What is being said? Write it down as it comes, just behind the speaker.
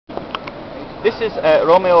This is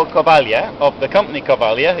Romeo Corvaglia of the company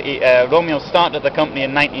Corvaglia. Romeo started the company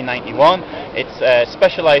in 1991. It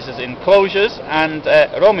specialises in closures. And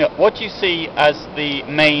Romeo, what do you see as the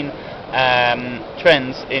main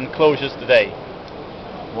trends in closures today?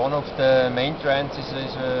 One of the main trends is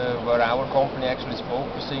where our company actually is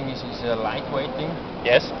focusing is lightweighting.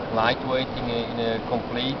 Yes. Lightweighting in a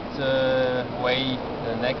complete way,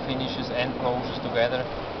 neck finishes and closures together.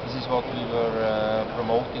 This is what we were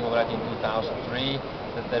promoting already in 2003,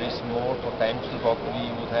 that there is more potential, but we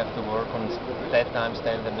would have to work on that time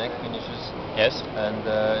standard neck finishes. Yes. And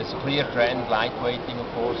it's a clear trend, lightweighting of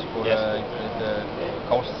course, for yes. The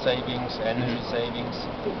cost savings, energy savings,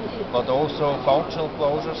 but also functional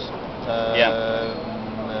closures,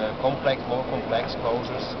 more complex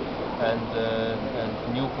closures, and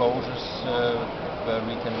new closures where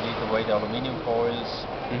we can leave away the aluminium foils,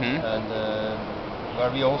 and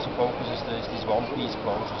where we also focus is these one-piece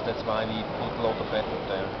closures. That's why we put a lot of effort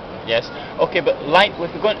there. Yes. Okay, but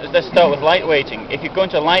let's start with lightweighting. If you're going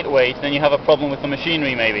to lightweight, then you have a problem with the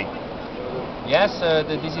machinery, maybe. Yes,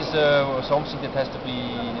 this is something that has to be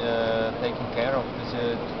taken care of.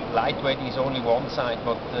 Lightweighting is only one side,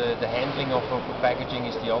 but the handling of packaging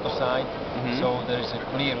is the other side. So there is a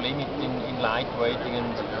clear limit in lightweighting,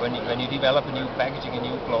 and when you develop a new packaging, a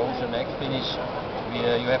new closure, neck finish,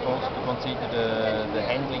 you have also to consider the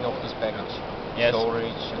handling of this package, yes.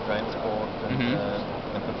 Storage, transport,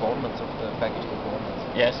 and performance of the package performance.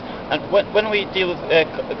 Yes, and when we deal with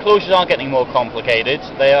closures are getting more complicated.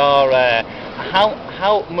 They are.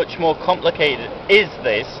 How much more complicated is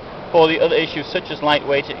this for the other issues such as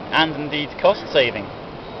lightweighting and indeed cost saving?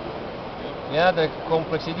 Yeah, the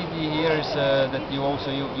complexity here is that you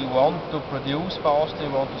want to produce faster,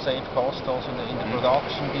 you want to save cost also in the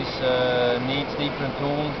production. This needs different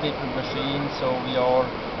tools, different machines, so we are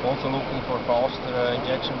also looking for faster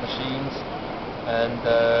injection machines and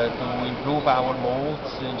to improve our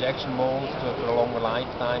molds, injection molds, for a longer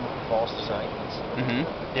lifetime, for faster cycles.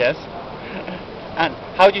 Yes. And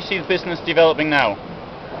how do you see the business developing now?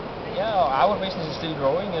 Yeah, our business is still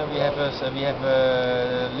growing. We have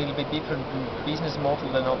a little bit different business model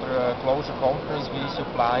than other closure companies. We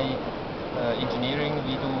supply engineering.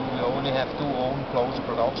 We only have 2 own closure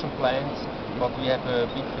production plants, but we have a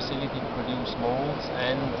big facility to produce molds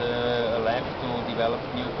and a lab to develop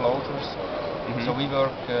new closures. So we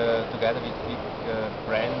work together with big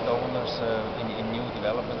brand owners in new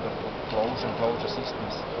development of closure and closure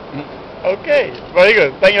systems. Okay, very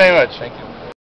good. Thank you very much. Thank you.